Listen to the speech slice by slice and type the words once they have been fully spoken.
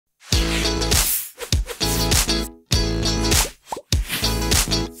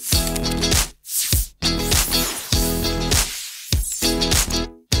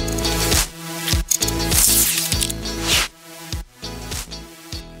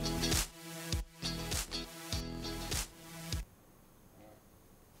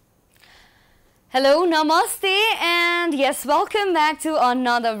Hello, namaste, and yes, welcome back to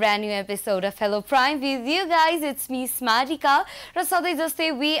another brand new episode of Hello Prime with you guys. It's me, Smarika. Just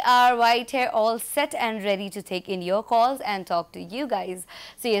say we are right here, all set and ready to take in your calls and talk to you guys.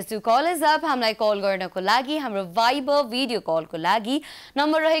 So yes, to call is up. हामीलाई call गर्नको लागि हाम्रो Viber video call को लागि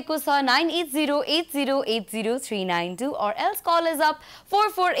number रहेको छ 9808080392 or else call is up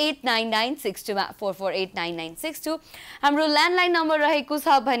 4489962 4489962. हाम्रो landline number रहेको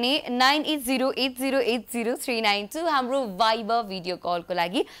छ भने 9808080392 हाम्रो Viber video call को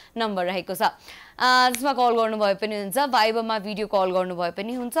लागि number रहेको छ जसमा कल गर्नु भए पनि हुन्छ Viber मा video call गर्नु भए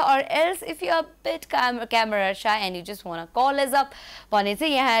पनि हुन्छ or else if you are a bit camera shy and you just want to call us up भने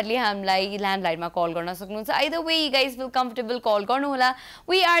चाहिँ यहाँहरुले हामीलाई landline मा call गर्न सक्नुहुन्छ. Either way you guys feel comfortable call गर्नु होला.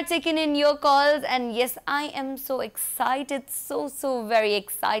 We are taking in your calls and yes I am so excited, so very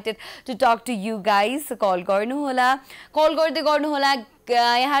excited to talk to you guys. Call गर्नु होला. Call गर्दै गर्नु होला.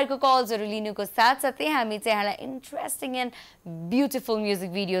 यहाँहरुको कल्सहरु लिनुको साथसाथै हामी चाहिँ यहाँलाई इन्ट्रेस्टिङ एन्ड ब्युटिफुल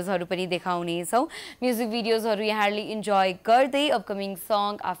म्युजिक भिडियोजहरु पनि देखाउने छौं. म्युजिक भिडियोजहरु यहाँहरुले इन्जॉय गर्दै अपकमिङ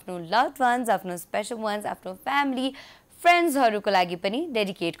सङ आफ्नो लभड वन्स, आफ्नो स्पेशल वन्स, आफ्नो फ्यामिली फ्रेन्ड्सहरुको लागि पनि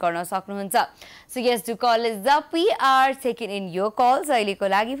डेडिकेट गर्न सक्नुहुन्छ. So yes, to call is up. We are taking in your calls. अहिलेको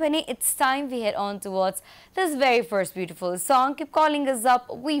लागि पनि it's time we head on towards this very first beautiful song. Keep calling us up.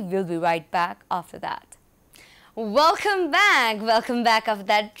 We will be right back after that. Welcome back after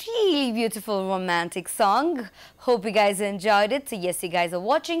that really beautiful romantic song. Hope you guys enjoyed it. So yes, you guys are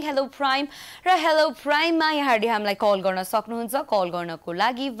watching Hello Prime. र Hello Prime मा यहाँहरुले हामीलाई call गर्न सक्नुहुन्छ. Call गर्नको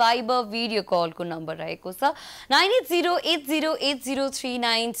लागि Viber video call को number रहेको छ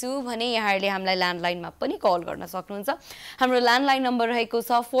 9808080392 भने यहाँहरुले हामीलाई ल्यान्डलाइन मा पनि कल गर्न सक्नुहुन्छ. हाम्रो ल्यान्डलाइन नम्बर रहेको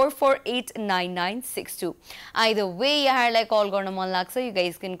छ 4489962. Either way यहाँहरुलाई कल गर्न मन लाग्छ you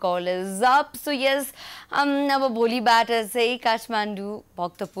guys can call us up. So yes, अब भोलिबाट चाहिँ काठमाडौँ,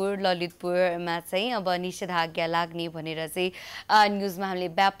 भक्तपुर, ललितपुरमा चाहिँ अब निषेधाज्ञा लाग्ने भनेर चाहिँ न्यूजमा हामीले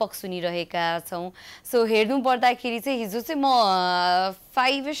व्यापक सुनिरहेका छौं. सो हेर्नु पर्दाखेरि चाहिँ हिजो चाहिँ म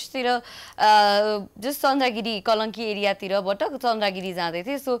 5ish तिर जस्ट चन्द्रगिरी कलंकी एरियातिरबाट चन्द्रगिरी जाँदै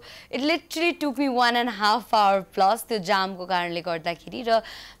थिए. So it literally took me 1.5 hour plus त्यो जामको कारणले गर्दाखेरि र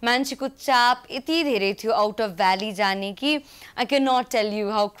मान्छेको चाप यति धेरै थियो आउट अफ भ्याली जाने कि I can not tell you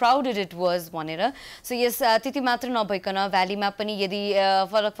how crowded it was भनेर. सो यस त्यति मात्र नभइकन भ्यालीमा पनि यदि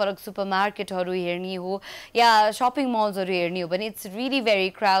फरक सुपरमार्केटहरु हेर्ने हो या शपिङ मल्सहरु हेर्ने हो भने इट्स रियली भेरी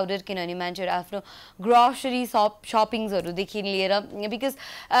क्राउडेड किनभने मान्छेहरु आफ्नो ग्रोसरी शपिङ्सहरु देखि लिएर बिकज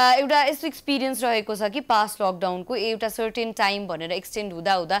एउटा यस्तो एक्सपिरियन्स रहेको छ कि पास्ट लकडाउनको एउटा सर्टेन टाइम भनेर एक्सटेन्ड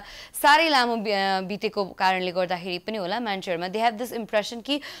हुँदा सारै लामो बितेको कारणले गर्दाखेरि पनि होला मान्छेहरुमा दे हैव दिस इम्प्रेसन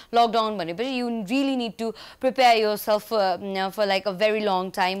कि लकडाउन भनेपछि you really need to prepare yourself for like a very long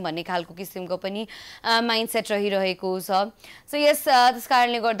time भन्ने खालको किसिमको पनि माइन्डसेट रहिरहेको छ. सो यस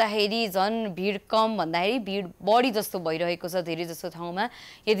त्यसकारणले गर्दाखेरि झन् भिड कम भन्दाखेरि भिड बढी जस्तो भइरहेको छ धेरै जस्तो ठाउँमा.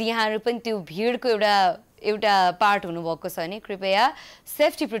 यदि यहाँहरु पनि त्यो भिडको एउटा पार्ट हुनुभएको छ भने कृपया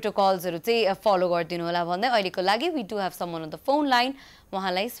सेफ्टी प्रोटोकल्सहरु चाहिँ फलो गर्दिनु होला भन्दै अहिलेको लागि we do have someone on the phone line.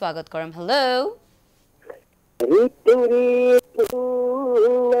 उहाँलाई स्वागत गरौँ. हेलो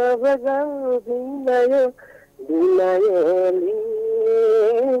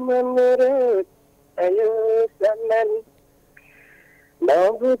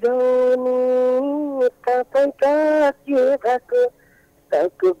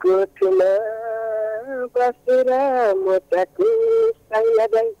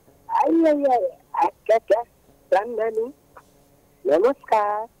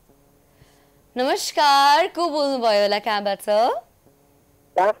नमस्कार को बोल्नु भयो होला कहाँबाट?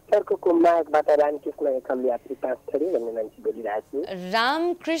 पाँचथरको कुम्मागबाट रामकृष्ण एकल यात्री पाँचथरी भन्ने मान्छे बोलिरहेको छु.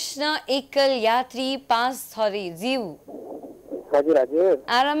 रामकृष्ण एकल यात्री पाँचथरी ज्यू. हजुर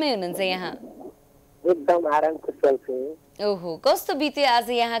आरामै हुनुहुन्छ यहाँ? एकदम आराम कुशल छु. ओहो कस्तो बित्यो आज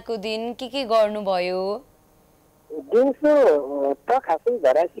यहाँको दिन? के गर्नुभयो? दिउँसो त खासै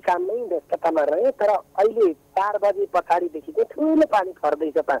घरासी काममै व्यस्ततामा रहे तर अहिले 4 बजे पछाडीदेखि चाहिँ ठुलो पानी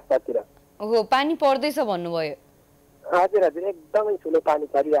पर्दैछ पाँचतिर. ओहो पानी पर्दैछ भन्नुभयो? हजुर एकदमै ठुलो पानी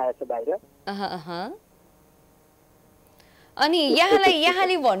परिरहेछ बाहिर. अनि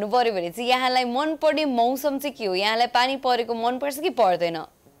यहाँले भन्नु पर्यो भने चाहिँ यहाँलाई मन पर्ने मौसम चाहिँ के हो? यहाँलाई पानी परेको मन पर्छ कि पर्दैन?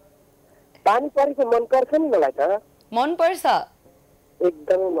 पानी परेको मन पर्छ नि मलाई त. मन पर्छ?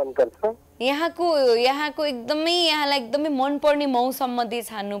 एकदमै मन पर्छ. यहाँको एकदमै यहाँलाई एकदमै मन पर्ने मौसम मध्ये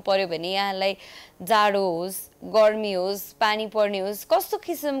छान्नु पर्यो भने यहाँलाई जाडो होस्, गर्मी होस्, पानी पर्ने होस्, कस्तो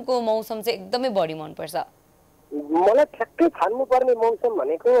किसिमको मौसम चाहिँ एकदमै बढी मन पर्छ? मलाई ठ्याक्कै छान्नु पर्ने मौसम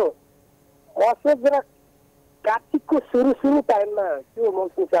भनेको असोज र कार्तिकको सुरु टाइममा त्यो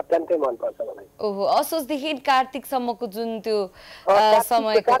मौसमी अत्यन्तै मनपर्छ मलाई। ओहो, असोजदेखि कार्तिकसम्मको जुन त्यो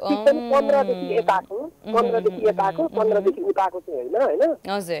समयको कार्तिक पनि 15 देखि यताको 15 देखि उताको चाहिँ होइन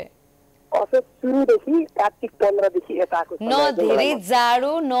हजुर, असोज सुरुदेखि कार्तिक 15 देखि यताको न धेरै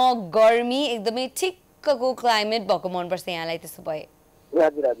जाडो न गर्मी, एकदमै ठिक्कको क्लाइमेट भएको मनपर्छ यहाँलाई त्यसो भए?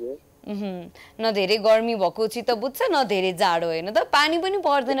 हजुर हजुर। न धेरै गर्मी भएको चित्त बुझ्छ न धेरै जाडो होइन त, पानी पनि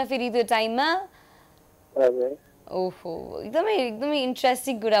पर्दैन फेरि त्यो टाइममा। हजुर। ओहो, एकदमै एकदमै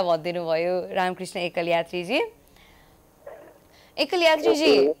इन्ट्रेस्टिङ कुरा भनिदिनु भयो रामकृष्ण एकल यात्रीजी। एकल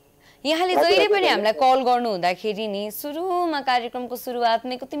यात्रीजी, यहाँले जहिले पनि हामीलाई कल गर्नु हुँदाखेरि नि सुरुमा कार्यक्रमको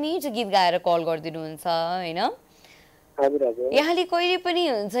सुरुवातमै कति मिठो गीत गाएर कल गरिदिनुहुन्छ होइन? हजुर हजुर। यहाँले कहिले पनि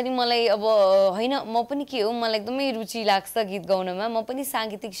हुन्छ नि मलाई अब होइन म पनि के हो, मलाई एकदमै रुचि लाग्छ गीत गाउनमा, म पनि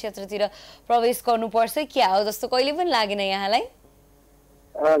साङ्गीतिक क्षेत्रतिर प्रवेश गर्नुपर्छ क्या हो जस्तो कहिले पनि लागेन यहाँलाई?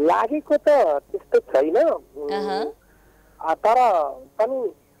 लागेको त त्यस्तो छैन, तर पनि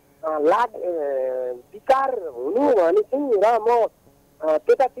विचार हुनु भने चाहिँ र म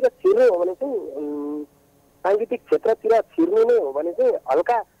त्यतातिर छिर्नु हो भने चाहिँ साङ्गीतिक क्षेत्रतिर छिर्नु नै हो भने चाहिँ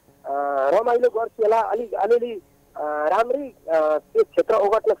हल्का रमाइलो गर्छु होला, अलिअलि राम्रै त्यो क्षेत्र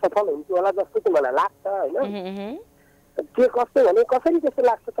ओगट्न सफल हुन्छु होला जस्तो चाहिँ मलाई लाग्छ होइन। के कस्तो भने कसरी त्यस्तो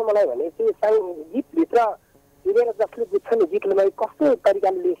लाग्छ त मलाई भने चाहिँ गीतभित्र हिँडेर जसले बुझ्छ नि गीतलाई कस्तो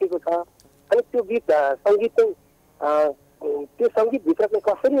तरिकाले लेखेको छ अनि त्यो गीत सङ्गीत चाहिँ त्यो सङ्गीतभित्र चाहिँ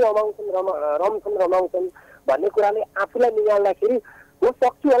कसरी रमाउँछन् भन्ने कुराले आफूलाई निकाल्दाखेरि म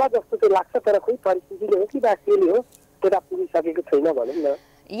सक्छु होला जस्तो चाहिँ लाग्छ, तर खोइ परिस्थितिले हो कि बा केले हो त्यता पुगिसकेको छैन भनौँ न।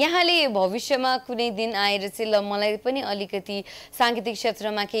 यहाँले भविष्यमा कुनै दिन आएर चाहिँ ल मलाई पनि अलिकति साङ्गीतिक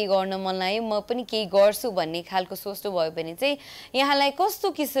क्षेत्रमा केही गर्न मन लाग्यो, म पनि केही गर्छु भन्ने खालको सोच्नुभयो भने चाहिँ यहाँलाई कस्तो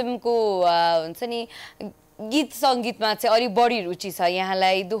किसिमको हुन्छ नि गीत सङ्गीतमा चाहिँ अलिक बढी रुचि छ?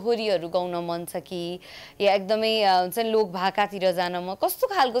 यहाँलाई दोहोरीहरू गाउन मन छ कि या एकदमै हुन्छ नि लोक भाकातिर जान कस्तो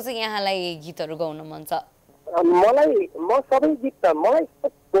खालको चाहिँ यहाँलाई गीतहरू गाउन मन छ? म सबै गीत मलाई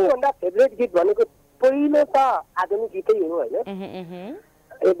सबैभन्दा फेभरेट गीत भनेको पहिलो त आधुनिक गीतै हो होइन,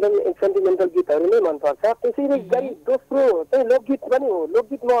 एकदम सेन्टिमेन्टल गीतहरू नै मनपर्छ। त्यसैले गरी दोस्रो चाहिँ लोकगीत पनि हो।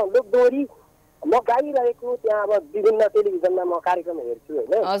 लोकगीत म लोकदोहोरी म गाइरहेको त्यहाँ अब विभिन्न टेलिभिजनमा म कार्यक्रम हेर्छु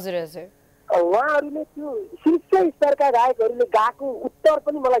होइन। हजुर हजुर। उहाँहरूले त्यो शीर्ष स्तरका गायकहरूले गाएको उत्तर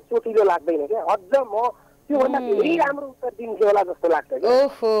पनि मलाई चोटिलो लाग्दैन क्या, अझ म त्योभन्दा धेरै राम्रो उत्तर दिन्थ्यो होला जस्तो लाग्छ।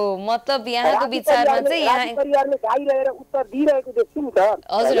 ओहो, मतलब यहाँको विचारमा चाहिँ यहाँ परिवारले गाइरहेर उत्तर दिइरहेको देख्छु नि त।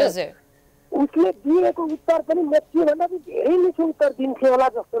 हजुर हजुर। उसले दिएको उत्तर पनि म त्योभन्दा धेरै मिठो उत्तर दिन्थ्यो होला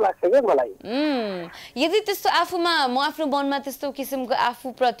जस्तो लाग्छ क्या मलाई। यदि त्यस्तो आफूमा म आफ्नो मनमा त्यस्तो किसिमको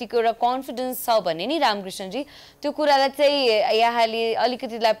आफूप्रतिको र कन्फिडेन्स छ भने नि रामकृष्णजी त्यो कुरालाई चाहिँ यहाँले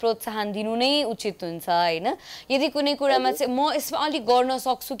अलिकतिलाई प्रोत्साहन दिनु नै उचित हुन्छ होइन। यदि कुनै कुरामा चाहिँ म यसमा अलिक गर्न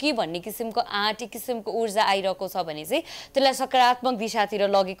सक्छु कि भन्ने किसिमको आँट किसिमको ऊर्जा आइरहेको छ भने चाहिँ त्यसलाई सकारात्मक दिशातिर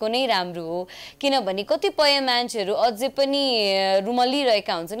लगेको नै राम्रो हो। किनभने कतिपय मान्छेहरू अझै पनि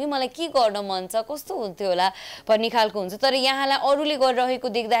रुमलिरहेका हुन्छन् कि मलाई के गर्न मन छ कस्तो हुन्थ्यो होला भन्ने खालको हुन्छ, तर यहाँलाई अरूले गरिरहेको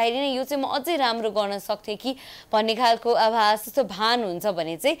देख्दाखेरि नै यो चाहिँ म अझै राम्रो गर्न सक्थेँ कि भन्ने खालको आभास त्यस्तो भान हुन्छ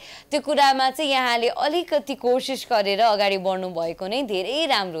भने चाहिँ त्यो कुरामा चाहिँ यहाँले अलिकति कोसिस गरेर अगाडि बढ्नु भएको नै धेरै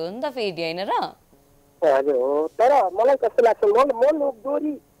राम्रो हो नि त फेरि होइन र? हजुर हो, तर मलाई कस्तो लाग्छ म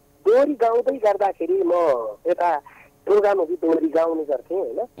दोहोरी गाउँदै गर्दाखेरि म यता प्रोग्रामहरू दोहोरी गाउने गर्थेँ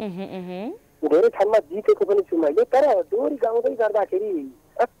होइन, धेरै ठाउँमा जितेको पनि छु मैले। तर दोहोरी गाउँदै गर्दाखेरि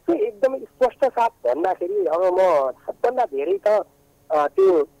एकदमै स्पष्ट साथ भन्दाखेरि अब म सबभन्दा धेरै त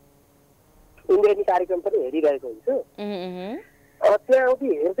त्यो इन्द्रेणी कार्यक्रम पनि हेरिरहेको हुन्छु। त्यहाँ अघि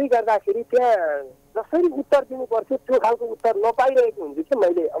हेर्दै गर्दाखेरि त्यहाँ जसरी उत्तर दिनु पर्थ्यो त्यो खालको उत्तर नपाइरहेको हुन्छु कि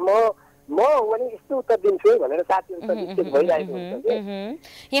मैले। म भने यस्तो उत्तर दिन्छु है भनेर साथीहरू भइरहेको हुन्छ।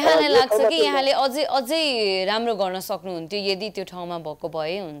 यहाँलाई लाग्छ कि यहाँले अझै राम्रो गर्न सक्नुहुन्थ्यो यदि त्यो ठाउँमा भएको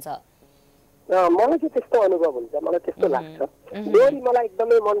भए हुन्छ? मलाई चाहिँ त्यस्तो अनुभव हुन्छ, मलाई त्यस्तो लाग्छ। दोहोरी मलाई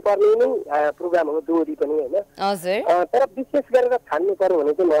एकदमै मनपर्ने नै प्रोग्राम हो दोहोरी पनि होइन। तर विशेष गरेर छान्नु पर्यो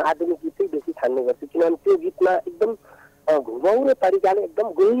भने चाहिँ म आधुनिक गीतै बेसी छान्ने गर्छु, किनभने त्यो गीतमा एकदम घुमाउने तरिकाले एकदम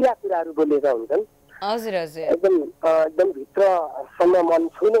गहिरा कुराहरू बोलेका हुन्छन्। हजुर हजुर। एकदम भित्रसम्म मन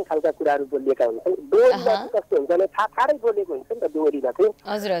छुने खालका कुराहरू बोलिएका हुन्छन्। दोहोरीमा चाहिँ कस्तो हुन्छ भने ठाडै बोलेको हुन्छ नि त दोहोरीमा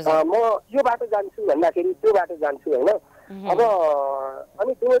चाहिँ। म यो बाटो जान्छु भन्दाखेरि त्यो बाटो जान्छु होइन। अब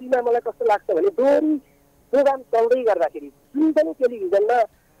अनि दोहोरीमा मलाई कस्तो लाग्छ भने दोहोरी प्रोग्राम चल्दै गर्दाखेरि जुन पनि टेलिभिजनमा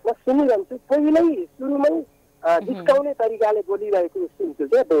म सुनिरहन्छु पहिल्यै सुरुमै जिस्काउने तरिकाले बोलिरहेको सुन्छु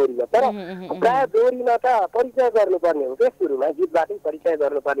क्या दोहोरीमा। तर प्रायः दोहोरीमा त परिचय गर्नुपर्ने हो क्या, सुरुमा गीतबाटै परिचय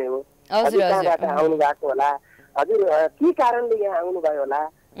गर्नुपर्ने हो। हजुर कहाँबाट आउनु भएको होला, हजुर के कारणले यहाँ आउनुभयो होला,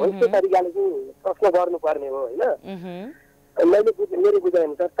 त्यो तरिकाले चाहिँ प्रश्न गर्नुपर्ने हो होइन। मैले मेरो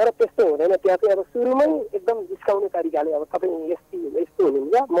बुझाइअनुसार तर त्यस्तो हुँदैन त्यहाँ चाहिँ अब सुरुमै एकदम जिस्काउने तरिकाले अब तपाईँ यस्तो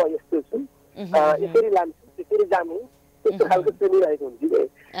हुनुहुन्छ म यस्तो छु यसरी लान्छु त्यसरी जाने त्यस्तो खालको सुनिरहेको हुन्छ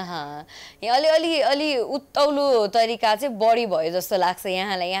कि अलि उत्तौलो तरिका चाहिँ बढी भयो जस्तो लाग्छ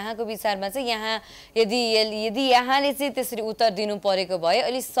यहाँलाई यहाँको विचारमा चाहिँ यहाँ यदि यहाँले चाहिँ त्यसरी उत्तर दिनु परेको भए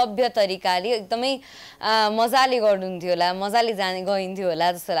अलि सभ्य तरिकाले एकदमै मजाले गर्नुहुन्थ्यो होला मजाले गइन्थ्यो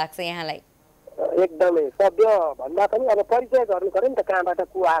होला जस्तो लाग्छ यहाँलाई एकदमै सभ्य भन्दा पनि अब परिचय गर्नु पर्यो नि त कहाँबाट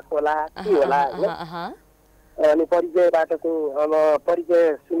को आएको होला के होला अनि परिचयबाट चाहिँ अब परिचय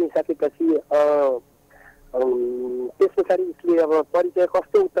सुनिसकेपछि त्यस पछाडि उसले अब परिचय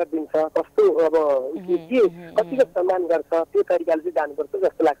कस्तो उत्तर दिन्छ कस्तो अब के कतिको सम्मान गर्छ त्यो तरिकाले चाहिँ जानुपर्छ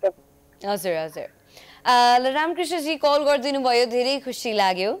जस्तो लाग्छ हजुर हजुर रामकृष्णजी कल गरिदिनु भयो धेरै खुसी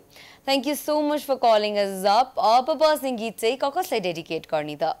लाग्यो thank you so much for calling अस अब बस्ने गीत चाहिँ कसलाई डेडिकेट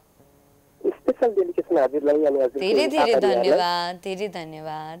गर्ने त स्पेशल डेडिकेसन हजुरलाई अनि हजुर धेरै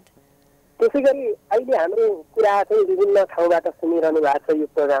धन्यवाद त्यसै गरी अहिले हाम्रो कुरा चाहिँ विभिन्न ठाउँबाट सुनिरहनु भएको छ यो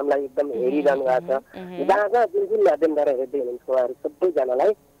प्रोग्रामलाई एकदम हेरिरहनु भएको छ जहाँ जहाँ जुन माध्यमद्वारा हेर्दै हुनुहुन्छ उहाँहरू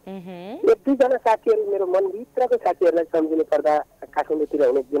सबैजनालाई एक दुईजना साथीहरू मेरो मनभित्रको साथीहरूलाई सम्झिनु पर्दा काठमाडौँतिर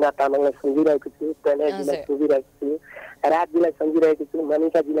हुने जुना तामाङलाई सम्झिरहेको छु प्रणयजीलाई सम्झिरहेको छु राजजीलाई सम्झिरहेको छु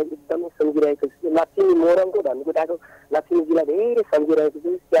मनिकाजीलाई एकदमै सम्झिरहेको छु लक्ष्मी मोरङको धनकुटाको लक्ष्मीजीलाई धेरै सम्झिरहेको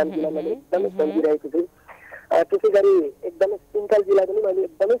छु श्यामजीलाई मैले एकदमै सम्झिरहेको छु त्यसै गरी एकदमै सिङ्कलजीलाई पनि मैले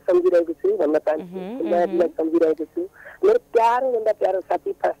एकदमै सम्झिरहेको छु भन्न चाहन्छु मायाजीलाई सम्झिरहेको छु मेरो प्यारोभन्दा प्यारो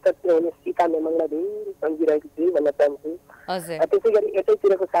साथी पास्टर हुने सीता मेमङलाई धेरै सम्झिरहेको छु भन्न चाहन्छु त्यसै गरी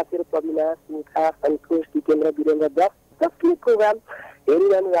यतैतिरको साथीहरू प्रवीणा स्मिता सन्तोष जितेन्द्र वीरेन्द्र जसले प्रोग्राम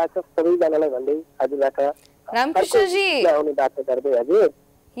हेरिरहनु भएको छ सबैजनालाई भन्दै हजुरबाट रामकृष्णजी आउने बाटो गर्दै हजुर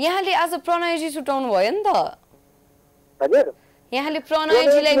यहाँले आज प्रणयजी छुटाउनु भयो नि त हजुर यहाँले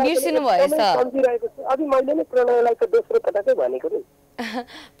प्रणयजीलाई बिर्सिनु भएछ सम्झिरहेको छु अघि मैले नै प्रणयलाई त दोस्रो पटकै भनेको नि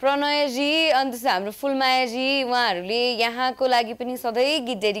प्रणयजी अनि त्यसो हाम्रो फुलमायाजी उहाँहरूले यहाँको लागि पनि सधैँ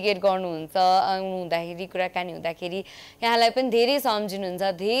गीत डेडिकेट गर्नुहुन्छ हुँदाखेरि कुराकानी हुँदाखेरि यहाँलाई पनि धेरै सम्झिनुहुन्छ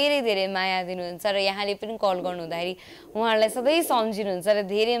धेरै माया दिनुहुन्छ र यहाँले पनि कल गर्नु हुँदाखेरि उहाँहरूलाई सधैँ सम्झिनुहुन्छ र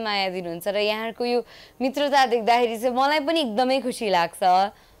धेरै माया दिनुहुन्छ र यहाँको यो मित्रता देख्दाखेरि चाहिँ मलाई पनि एकदमै खुसी लाग्छ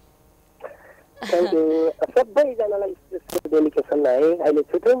सबैजनालाई डेडिकेसन है अहिले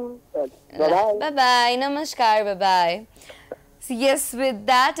छुटौँ बाय बाय नमस्कार bye bye So yes, with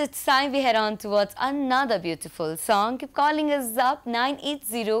that, it's time we head on towards another beautiful song. Keep calling us up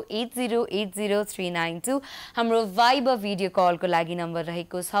 98080800392. हाम्रो Viber video call को लागि number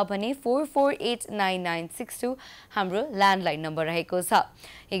रहेको छ भने 448996 हाम्रो landline number रहेको छ.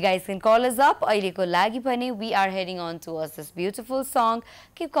 You guys can call us up. अहिलेको लागि भने we are heading on towards this beautiful song.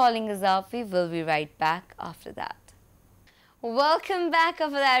 Keep calling us up. We will be right back after that. Welcome back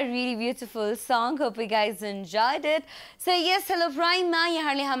after that really beautiful song. Hope you guys enjoyed it. So yes, hello Prime ma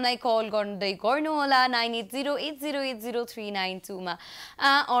yaharle hamlai call गर्दै गर्नु होला 9808080392 मा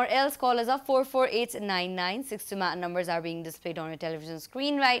or else call us up 448996 मा. Numbers are being displayed on your television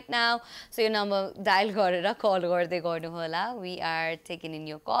screen right now. So your number dial गरेर call गर्दै गर्नु होला. We are taking in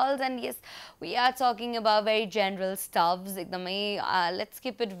your calls and yes, we are talking about very general stuffs. एकदमै let's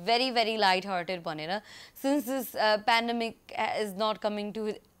keep it very light hearted भनेर since this pandemic is not coming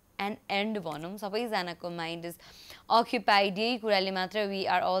to an end भनौं सबैजनाको mind is occupied यही कुराले मात्र we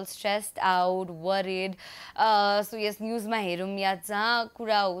are all stressed out worried so yes news मा हेरौं या जहाँ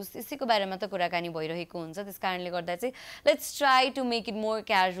कुरा होस् त्यसैको बारेमा त कुराकानी भइरहेको हुन्छ त्यसकारणले गर्दा चाहिँ let's try to make it more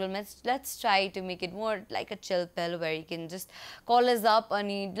casual let's try to make it more like a chill pill where you can just call us up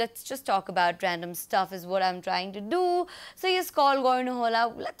and let's just talk about random stuff is what I'm trying to do. So yes, call गर्नु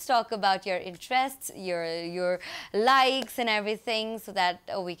होला. Let's talk about your interests, your likes and everything so that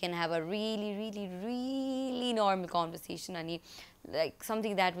we can have a really normal conversation and like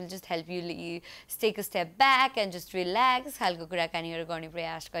something that will just help you take a step back and just relax. खालको कुराकानीहरु गर्ने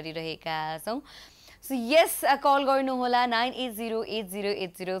प्रयास गरिरहेका छौं. So yes, call गर्नु होला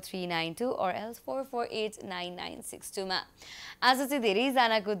 9808080392 or else 448996 मा. आज चाहिँ धेरै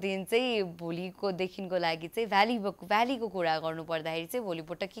जनाको दिन चाहिँ भोलिको देखिनको लागि चाहिँ भ्यालीको कुरा गर्नु पर्दाखेरि चाहिँ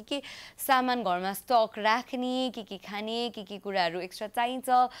भोलिपल्ट के सामान घरमा स्टक राख्ने के खाने के कुराहरु एक्स्ट्रा चाहिन्छ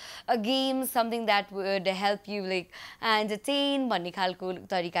a game something that would help you like entertain भन्ने खालको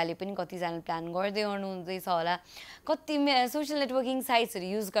तरिकाले पनि कति जना प्लान गर्दै गर्नुहुँदैछ होला. कति सोशल नेटवर्किङ साइट्सहरु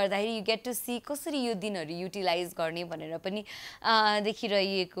युज गर्दाखेरि you get to see कसरी यो दिनहरू युटिलाइज गर्ने भनेर पनि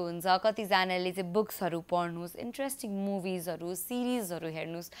देखिरहेको हुन्छ कतिजनाले चाहिँ बुक्सहरू पढ्नुहोस् इन्ट्रेस्टिङ मुभिजहरू सिरिजहरू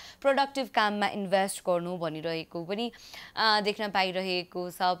हेर्नुहोस् प्रोडक्टिभ काममा इन्भेस्ट गर्नु भनिरहेको पनि देख्न पाइरहेको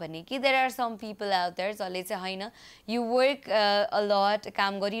छ भने कि there are some people out there जसले चाहिँ होइन यु वर्क अलट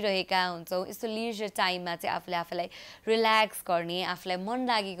काम गरिरहेका हुन्छौँ यस्तो लिजर टाइममा चाहिँ आफूले आफूलाई रिल्याक्स गर्ने आफूलाई मन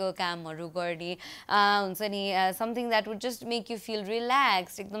लागेको कामहरू गर्ने हुन्छ नि something that would just make you feel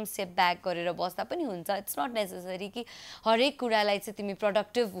relax एकदम स्टेप ब्याक गरेर बस्दा पनि हुन्छ इट्स नट नेसेसरी कि हरेक कुरालाई चाहिँ तिमी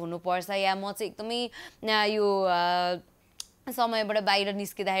प्रोडक्टिभ हुनुपर्छ या म चाहिँ एकदमै यो समयबाट बाहिर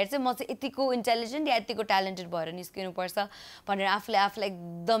निस्किँदाखेरि चाहिँ म चाहिँ यतिको इन्टेलिजेन्ट या यतिको ट्यालेन्टेड भएर निस्किनुपर्छ भनेर आफूले आफूलाई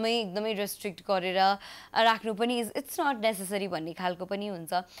एकदमै एकदमै रेस्ट्रिक्ट गरेर राख्नु पनि इट्स नट नेसेसरी भन्ने खालको पनि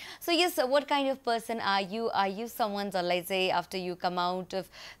हुन्छ so yes what kind of person are you someone जसलाई चाहिँ after you come out of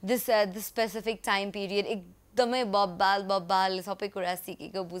this specific time period एकदमै बब्बाल सबै कुरा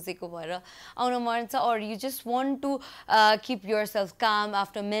सिकेको बुझेको भएर आउन मन छ or you just want to keep your self काम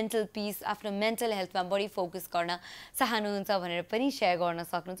after mental peace after mental हेल्थमा बढी फोकस गर्न चाहनुहुन्छ भनेर पनि सेयर गर्न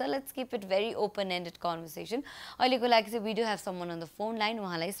सक्नुहुन्छ let's keep it very open ended conversation अहिलेको लागि चाहिँ we do have someone on the phone line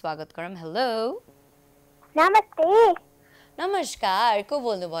उहाँलाई स्वागत गरौँ हेलो नमस्ते नमस्कार को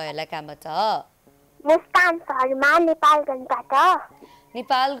बोल्नुभयो होला कहाँबाट मुस्कान शर्मा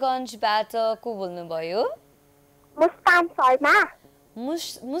नेपालगञ्जबाट को बोल्नुभयो मुस्कान शर्मा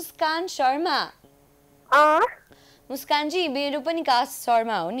मुस्कान शर्मा मुस्कानजी मेरो पनि कास्ट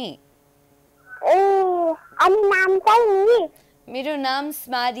शर्मा हो नि अनि नाम चाहिँ नि मेरो नाम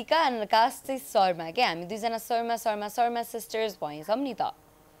स्मारिका अनि कास्ट चाहिँ शर्मा के हामी दुईजना शर्मा सिस्टर्स भएछौँ नि त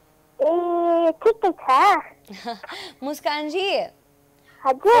ठिकै छ मुस्कानजी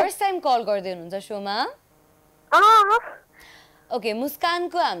हजुर फर्स्ट टाइम कल गर्दै हुनुहुन्छ सोमा ओके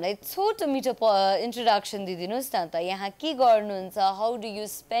मुस्कानको हामीलाई छोटो मिठो इन्ट्रोडक्सन दिदिनुहोस् न त यहाँ के गर्नुहुन्छ how do you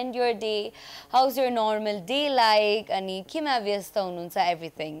spend your day how is your normal day like अनि केमा व्यस्त हुनुहुन्छ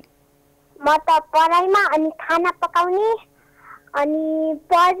एभ्रिथिङ म त पढाइमा अनि खाना पकाउने अनि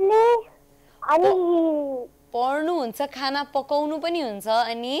पढ्ने अनि पढ्नुहुन्छ खाना पकाउनु पनि हुन्छ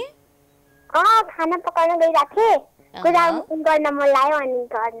अनि खाना पकाउन गइराथे कुरा गर्न मन लाग्यो अनि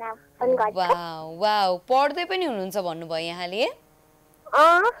गर्न पनि गर्छ वाउ पढ्दै पनि हुनुहुन्छ भन्नुभयो यहाँले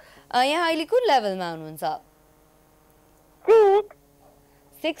यहाँ अहिले कुन लेभलमा हुनुहुन्छ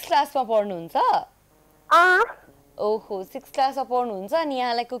 6 क्लासमा पढ्नुहुन्छ ओहो 6 क्लासमा पढ्नुहुन्छ अनि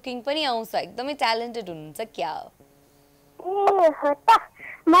यहाँलाई कुकिङ पनि आउँछ एकदमै ट्यालेन्टेड हुनुहुन्छ क्या हो त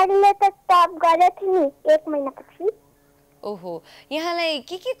मैले त टप गरेको थिएँ नि 1 महिनापछि ओहो यहाँलाई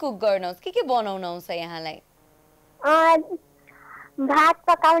के कुक गर्न आउँछ के बनाउन आउँछ यहाँलाई भात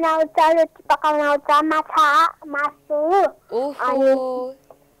पकाउन आउँछ रोटी पकाउन आउँछ माछा मासु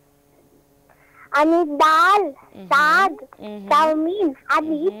अनि दाल साग चाउमिन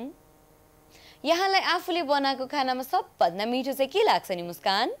आदि यहाँलाई आफूले बनाएको खानामा सबभन्दा मिठो चाहिँ के लाग्छ नि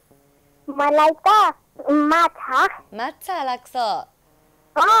मुस्कान मलाई त माछा लाग्छ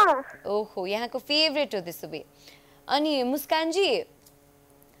ओहो यहाँको फेभरेट हो त्यसो भए अनि मुस्कानजी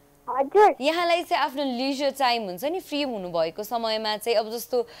हजुर यहाँलाई चाहिँ आफ्नो लिजर टाइम हुन्छ नि फ्री हुनुभएको समयमा चाहिँ अब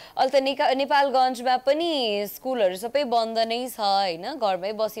जस्तो अहिले त नेपालगञ्जमा पनि स्कुलहरू सबै बन्द नै छ होइन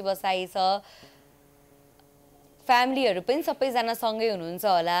घरमै बसिबसाइ छ फ्यामिलीहरू पनि सबैजना सँगै हुनुहुन्छ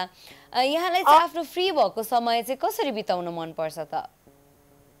होला यहाँलाई चाहिँ आफ्नो फ्री भएको समय चाहिँ कसरी बिताउन मनपर्छ त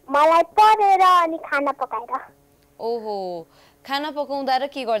मलाई पढेर अनि खाना पकाएर ओहो खाना पकाउँदा र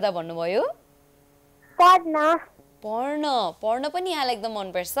के गर्दा भन्नुभयो पढ्न पनि यहाँलाई एकदम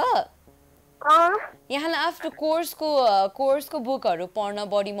मनपर्छ यहाँलाई आफ्नो कोर्सको बुकहरू पढ्न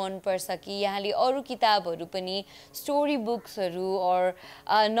बढी मनपर्छ कि यहाँले अरू किताबहरू पनि स्टोरी बुक्सहरू अर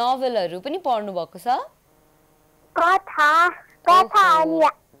नोभलहरू पनि पढ्नु भएको छ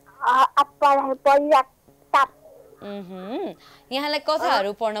यहाँलाई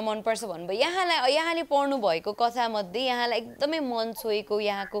कथाहरू पढ्न मनपर्छ भन्नुभयो यहाँले पढ्नु भएको कथा मध्ये यहाँलाई एकदमै मन छोएको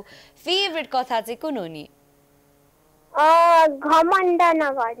यहाँको फेभरेट कथा चाहिँ कुन हो नि घमण्ड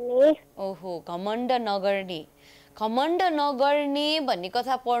नगर्ने ओहो घमण्ड नगर्ने भन्ने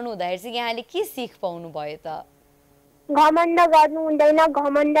कथा पढ्नु हुँदाखेरि चाहिँ यहाँले के सिख पाउनु भयो त घमण्ड गर्नु हुँदैन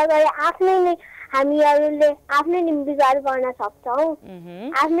घमण्ड गरे हामीहरूले आफ्नै बिगार गर्न सक्छौं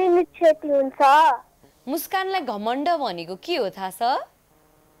आफ्नै क्षति हुन्छ मुस्कानलाई घमण्ड भनेको के हो थाहा छ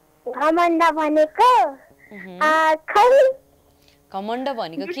घमण्ड भनेको घमण्ड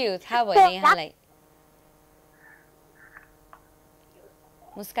भनेको के हो थाहा भयो यहाँलाई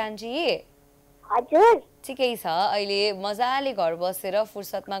मुस्कानजी हजुर ठिकै छ अहिले मजाले घर बसेर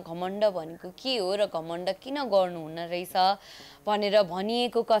फुर्सदमा घमण्ड भनेको के हो र घमण्ड किन गर्नुहुन्न रहेछ भनेर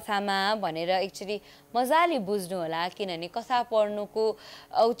भनिएको कथामा भनेर एक्चुअली मजाले बुझ्नु होला किनभने कथा पढ्नुको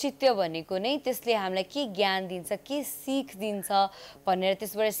औचित्य भनेको नै त्यसले हामीलाई के ज्ञान दिन्छ के सिख दिन्छ भनेर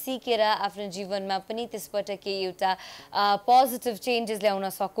त्यसबाट सिकेर आफ्नो जीवनमा पनि त्यसबाट केही एउटा पोजिटिभ चेन्जेस ल्याउन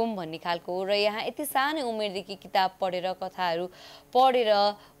सकौँ भन्ने खालको हो र यहाँ यति सानो उमेरदेखि किताब पढेर कथाहरू पढेर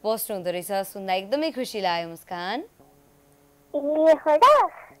बस्नु हुँदो रहेछ सुन्दा एकदमै खुसी लाग्यो मुस्कान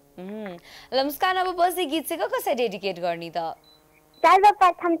ल मुस्कान अब बस्ने गीत चाहिँ कसरी डेडिकेट गर्ने त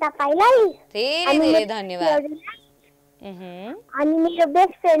सर्वप्रथम तपाईलाई धेरै धेरै धन्यवाद अनि मेरो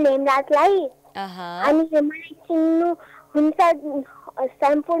बेस्ट फ्रेन्ड हेमराजलाई अनि मलाई चिन्नु हुन्छ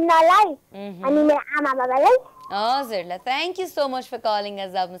सम्पूर्णलाई अनि मेरो आमा बाबालाई हजुर ल thank you so much for calling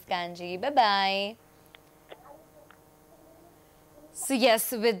us up Muskan G bye bye So yes,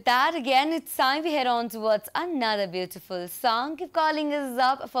 with that again, it's time we head on towards another beautiful song. Keep calling us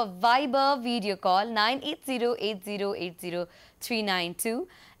up for Viber video call 9808080392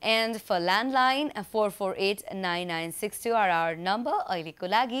 and for landline 4489962 are our number.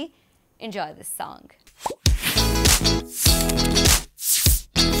 Ahileको लागि enjoy this song.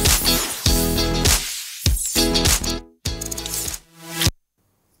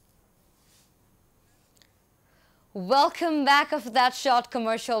 Welcome back after that short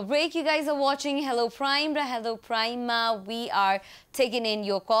commercial break. You guys are watching Hello Prime. Hello Prime. We are taking in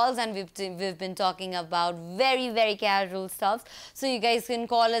your calls and we've been talking about very casual stuff. So you guys can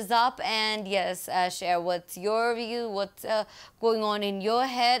call us up and yes, share what's your view, what's going on in your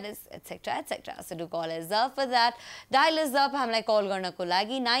head, etc. etc. So do call us up for that. Dial us up. हामीलाई call गर्नको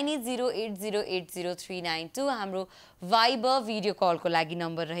लागि 9808080392 हाम्रो Viber video call को लागि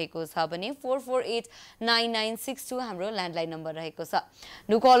number रहेको छ भने 4489962 हाम्रो ल्यान्डलाइन नम्बर रहेको छ.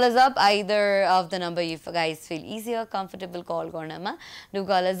 Do call us up either of the number you guys feel easier comfortable call गर्नमा. Do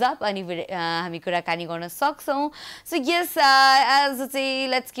call us up अनि हामी कुराकानी गर्न सक्छौं. So yes, as I say,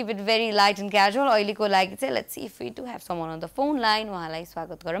 let's keep it very light and casual. अहिलेको लागि चाहिँ let's see if we do have someone on the phone line. उहाँलाई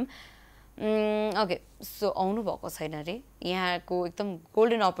स्वागत गरौँ. Okay, so आउनु भएको छैन रे. यहाँको एकदम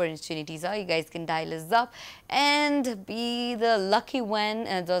golden opportunity छ. You guys can dial us up and be the lucky one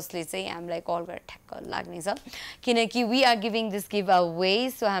जसले चाहिँ हामीलाई कल गरेर ठ्याक्क लाग्ने छ. किनकि we are giving this giveaway.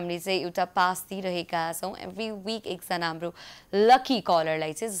 So हामीले चाहिँ एउटा पास दिइरहेका छौं. Every week एकजना हाम्रो lucky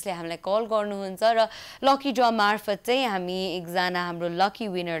callerलाई चाहिँ जसले हामीलाई कल गर्नुहुन्छ र lucky draw मार्फत चाहिँ हामी एकजना हाम्रो lucky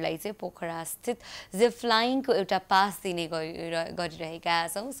winnerलाई चाहिँ पोखरा स्थित zip flying को एउटा पास दिने गरिरहेका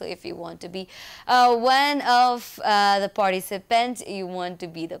छौं. So if you want to be one of the participants, you want to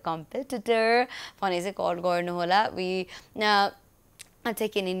be the competitor, भने चाहिँ call गर्नु होला. We are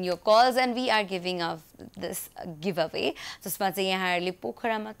taking in your calls and we are giving out this giveaway. जसमा चाहिँ यहाँहरुले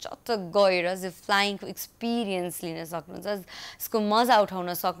पोखरामा चट्ट गएर जिप फ्लाइङ को एक्सपीरियन्स लिन सक्नुहुन्छ. यसको मजा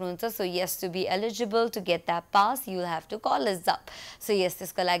उठाउन सक्नुहुन्छ. So yes, to be eligible to get that pass, you will have to call us up. So yes,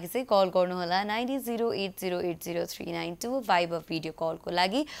 त्यसको लागि चाहिँ कल गर्नु होला 9808080392 Viber video call को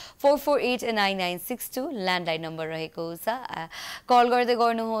लागि 4489962 ल्यान्डलाइन नम्बर रहेको छ. कल गर्दै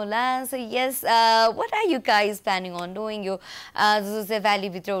गर्नु होला. So yes, what are you guys planning on doing? यो जो चाहिँ भ्याली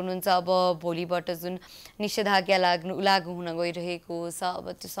भित्र हुनुहुन्छ अब भोलिबाट जुन निषेधाज्ञा लागू हुन गइरहेको छ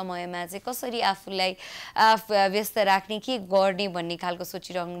अब त्यो समयमा चाहिँ कसरी आफूलाई व्यस्त राख्ने के गर्ने भन्ने खालको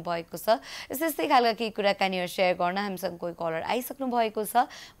सोचिरहनु भएको छ. यस्तै खालका केही कुराकानीहरु शेयर गर्न हामीसँग कोही कलर आइसक्नु भएको छ.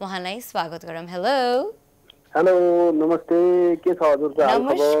 उहाँलाई स्वागत गरौँ. हेलो हेलो नमस्ते, के छ हजुरको हाल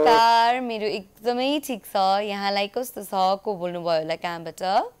खबर? नमस्कार, मेरो एकदमै ठीक छ. यहाँलाई कस्तो छ? को बोल्नु भयो होला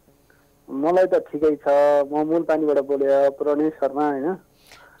कहाँबाट? मलाई त ठिकै छ. म मूलपानीबाट बोलेको प्रणय शर्मा हैन.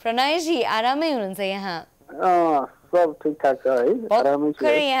 प्रणय जी आरामै हुनुहुन्छ यहाँ? सब ठीकठाक छ है, आरामै छु.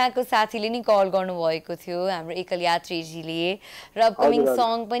 भर्खरै यहाँको साथीले नि कल गर्नु भएको थियो हाम्रो एकल यात्रीजीले र अपकमिङ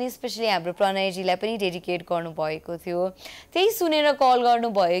सङ पनि स्पेशली हाम्रो प्रणय जीलाई पनि डेडिकेट गर्नु भएको थियो. त्यही सुनेर कल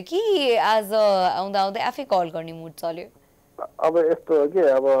गर्नु भयो कि आज आउँदा आउँदै आफै कल गर्ने मुड चल्यो? अब यस्तो हो कि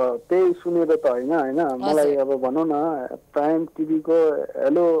अब त्यही सुनेर त हैन मलाई अब भनौं न प्राइम टिभी को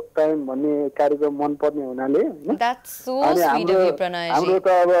हेलो प्राइम भन्ने कार्यक्रम मन पर्ने हुनाले हैन. हाम्रो त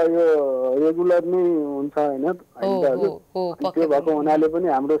अब यो रेगुलर नै हुन्छ हैन. त्यो भएको हुनाले पनि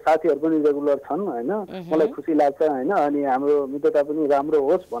हाम्रो साथीहरु पनि रेगुलर छन् हैन. मलाई खुसी लाग्छ हैन. अनि हाम्रो मित्रता पनि राम्रो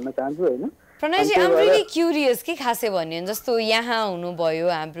होस् भन्न चाहन्छु हैन. प्रणय जी, I'm really curious के खासै भन्ने जस्तो यहाँ हुनुभयो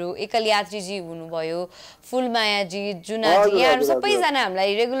हाम्रो एकल यात्रीजी हुनुभयो फुलमाया जी जुनाजी यहाँहरु सबैजना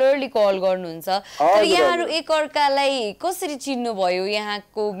हामीलाई रेगुलरली कल गर्नुहुन्छ. तर यहाँहरु एकअर्कालाई कसरी चिन्नु भयो,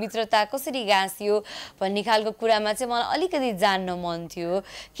 यहाँको मित्रता कसरी गाँसियो भन्ने खालको कुरामा चाहिँ मलाई अलिकति जान्न मन थियो.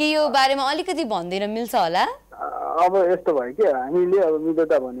 के यो बारेमा अलिकति भन्दिन मिल्छ होला? अब यस्तो भयो कि हामीले अब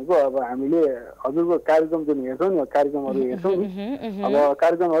मित्रता भनेको अब हामीले हजुरको कार्यक्रम जुन हेर्छौँ नि कार्यक्रमहरू हेर्छौँ नि अब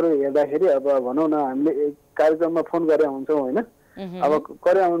कार्यक्रमहरू हेर्दाखेरि अब भनौँ न हामीले एक कार्यक्रममा फोन गरे हुन्छौँ होइन अब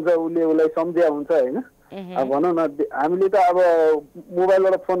गरे हुन्छ उसलाई सम्झिया हुन्छ होइन अब भनौँ न हामीले त अब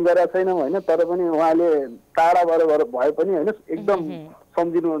मोबाइलबाट फोन गरेका छैनौँ होइन तर पनि उहाँले टाढा भए पनि होइन एकदम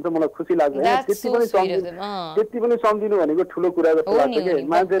सम्झिनुहुन्छ मलाई खुसी लाग्छ त्यति पनि सम्झिनु भनेको ठुलो कुरा जस्तो लाग्छ कि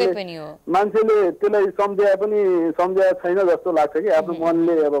मान्छेले त्यसलाई सम्झ्या छैन जस्तो लाग्छ कि आफ्नो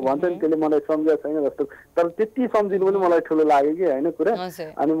मनले अब भन्छ नि त्यसले मलाई सम्झ्या छैन जस्तो तर त्यति सम्झिनु पनि मलाई ठुलो लाग्यो कि होइन कुरा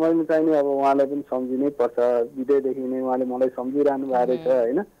अनि मैले चाहिने अब उहाँलाई पनि सम्झिनै पर्छ विदेशदेखि नै उहाँले मलाई सम्झिरहनु भएको रहेछ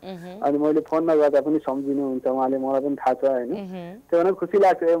होइन अनि मैले फोन नगर्दा पनि सम्झिनुहुन्छ उहाँले मलाई पनि थाहा छ होइन त्यो भने खुसी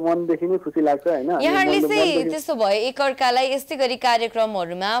लाग्छ मनदेखि नै खुसी लाग्छ होइन त्यस्तो भयो एकअर्कालाई यस्तै गरी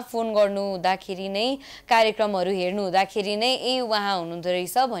कार्यक्रमहरुमा फोन गर्नु हुँदाखेरि नै कार्यक्रमहरु हेर्नु हुँदाखेरि नै ए उहाँ हुनुहुँदो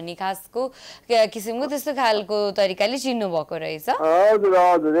रहेछ भन्ने खासको किसिमको त्यस्तो खालको तरिकाले चिन्नु भएको रहेछ हजुर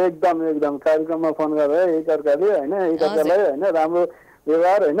हजुर एकदम कार्यक्रममा फोन गरेर एकअर्काले हैन एकअर्कालाई हैन राम्रो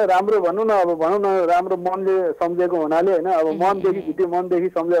व्यवहार हैन राम्रो भन्नु न अब भनौँ न राम्रो मनले सम्झेको हुनाले हैन अब मनदेखि भित्र मनदेखि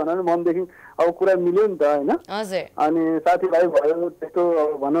सम्झे हुनाले मनदेखि अब कुरा मिल्यो नि त हैन हजुर अनि साथीभाइ भयो त्यस्तो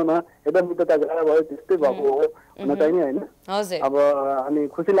अब भनौँ न एकदम मित्रता गरा भयो त्यस्तै भएको हो हुन चाहिँ नि हैन हजुर अब अनि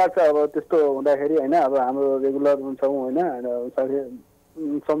खुसी लाग्छ अब त्यस्तो हुँदाखेरि हैन अब हाम्रो रेगुलर हुन्छौँ हैन साथी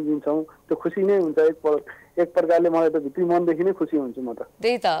सम्झिन्छौँ त्यो खुसी नै हुन्छ एक प्रकारले मलाई त भित्री मनदेखि नै खुसी हुन्छु म त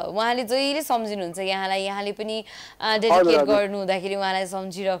त्यही त उहाँले जहिले सम्झिनुहुन्छ यहाँलाई यहाँले पनि डेडिकेट गर्नु हुँदाखेरि उहाँलाई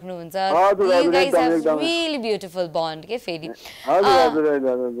सम्झिराख्नुहुन्छ you guys have really beautiful bond के फेरि हजुर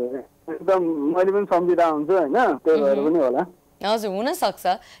एकदम मैले पनि सम्झिरा हुन्छु हैन त्यो भएर पनि होला हजुर हुन सक्छ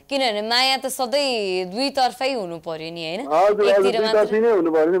किनभने माया त सधैँ दुई तर्फै हुनु पर्यो नि हैन एकतिर मात्र नै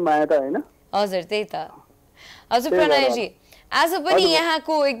हुनु पर्यो नि माया त हैन हजुर त्यही त हजुर प्रणयजी आज पनि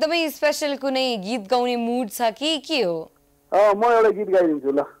यहाँको एकदमै स्पेशल कुनै गीत गाउने मुड छ कि के हो म एउटा गीत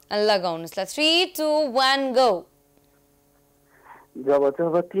गाइदिन्छु ल गाउनुस् ल 3 2 1 गो जब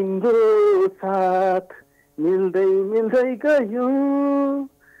जब तिम्रो साथ मिल्दै गयो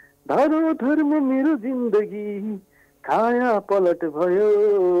धरोधरमा मेरो जिन्दगी काया पलट भयो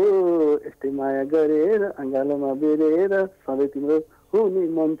यस्तै माया गरेर अँगालोमा बेरेर सधैँ तिम्रो हुने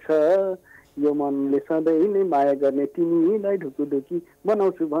मन छ यो मनले सधैँ नै माया गर्ने तिमीलाई ढुकुढुकी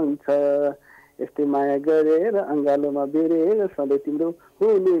बनाउँछु भन्छ यस्तै माया गरेर अँगालोमा बेरेर सधैँ तिम्रो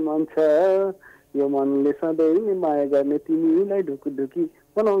हुने मन छ यो मनले सधैँ नै माया गर्ने तिमीलाई ढुकुढुकी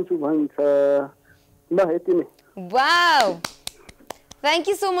बनाउँछु भन्छ ल यति नै wow Thank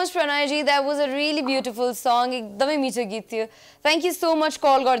you so much Pranayji that was a really beautiful song एकदमै मिठो गीत थियो Thank you so much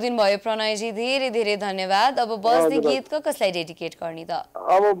call गरिदिनु भयो Pranayji धेरै धेरै धन्यवाद अब बज्ने गीत कसलाई डेडिकेट गर्ने त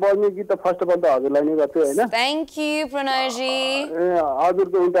अब बज्ने गीत त फर्स्ट अफ अल त हजुरलाई नै गर्छु हैन Thank you Pranayji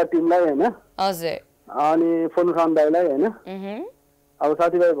हजुरको उल्टा टिमलाई हैन हजुर अनि फोन खान दाइलाई हैन अब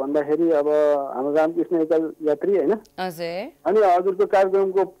साथीभाइ भन्दाखेरि अब हाम्रो रामकृष्ण एकाल यात्री हैन हजुर अनि हजुरको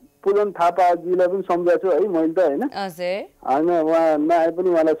कार्यक्रमको पुलन थापाजीलाई पनि सम्झाएको छु है मैले त हैन होइन उहाँ नआए पनि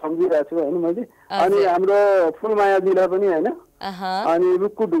उहाँलाई सम्झिरहेको छु होइन मैले अनि हाम्रो फुलमायाजीलाई पनि होइन अनि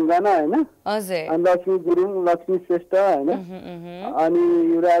रुक्कु ढुङ्गाना होइन अनि लक्ष्मी गुरुङ लक्ष्मी श्रेष्ठ होइन अनि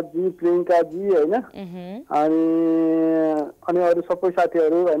युवराजजी प्रियङ्काजी होइन अनि अरू सबै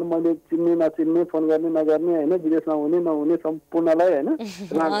साथीहरू होइन मैले चिन्ने नचिन्ने फोन गर्ने नगर्ने होइन विदेशमा हुने नहुने सम्पूर्णलाई होइन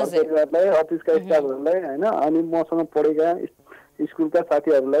परिवारलाई अफिसका स्टाफहरूलाई होइन अनि मसँग पढेका स्कुलका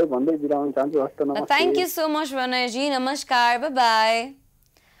साथीहरूलाई भन्दै बिराउन चाहन्छु हस्त नमस्ते Thank you so much Pranayji namaskar bye bye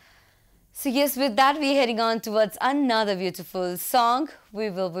So yes with that we heading on towards another beautiful song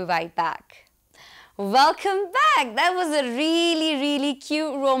we will be right back Welcome back that was a really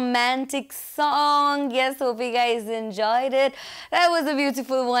cute romantic song yes hope you guys enjoyed it that was a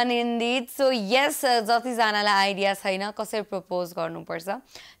beautiful one indeed so yes जति जनालाई idea छैन कसरी propose गर्नुपर्छ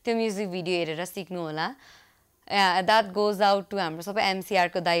त्यो music video हेरेर सिक्नु होला Yeah, that goes out to हाम्रो सबै MCR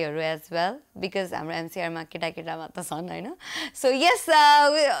को दाइहरु as well because हाम्रो MCR मा केटा मात्र छन् हैन So yes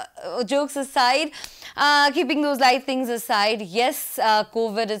jokes aside keeping those light things aside yes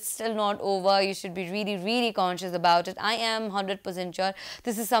COVID is still not over you should be really conscious about it I am 100% sure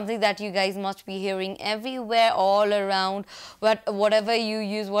this is something that you guys must be hearing everywhere all around whatever you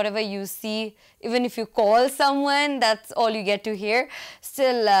use whatever you see even if you call someone that's all you get to hear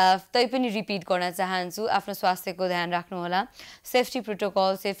still तै पनि repeat गर्न चाहन्छु आफ्नो स्वास्थ्यको ध्यान राख्नु होला safety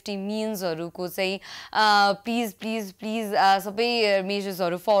protocol safety मिन्सहरुको चाहिँ प्लिज सबै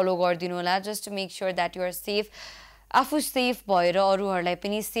मेजर्सहरु फलो गरिदिनु होला just to make sure that you are safe आफू सेफ भएर अरूहरुलाई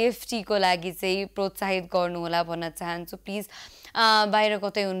पनि सेफ्टीको लागि चाहिँ प्रोत्साहित गर्नु होला भन्न चाहन्छु प्लिज बाहिर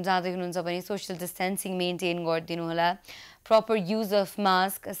कतै जाँदै हुनुहुन्छ भने सोशल डिस्टेन्सिङ मेन्टेन गरिदिनु होला proper use of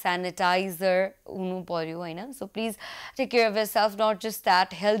mask, sanitizer हुनु पर्यो हैन. So please take care of yourself, not just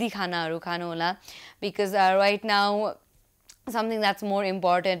that, healthy खानाहरु खानु होला, because right now something that's more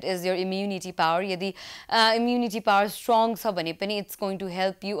important is your immunity power. Yadi immunity power strong छ भने पनि it's going to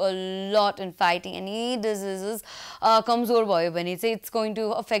help you a lot in fighting any diseases. कमजोर भयो भने चाहिँ it's going to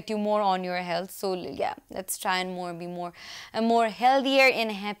affect you more on your health. So yeah, let's try and be more healthier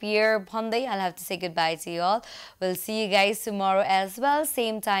and happier. भन्दै I'll have to say goodbye to you all. We'll see you guys tomorrow as well,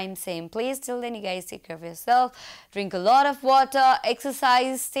 same time, same place. Till then, you guys take care of yourself, drink a lot of water,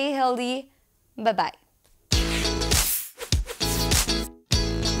 exercise, stay healthy. Bye bye.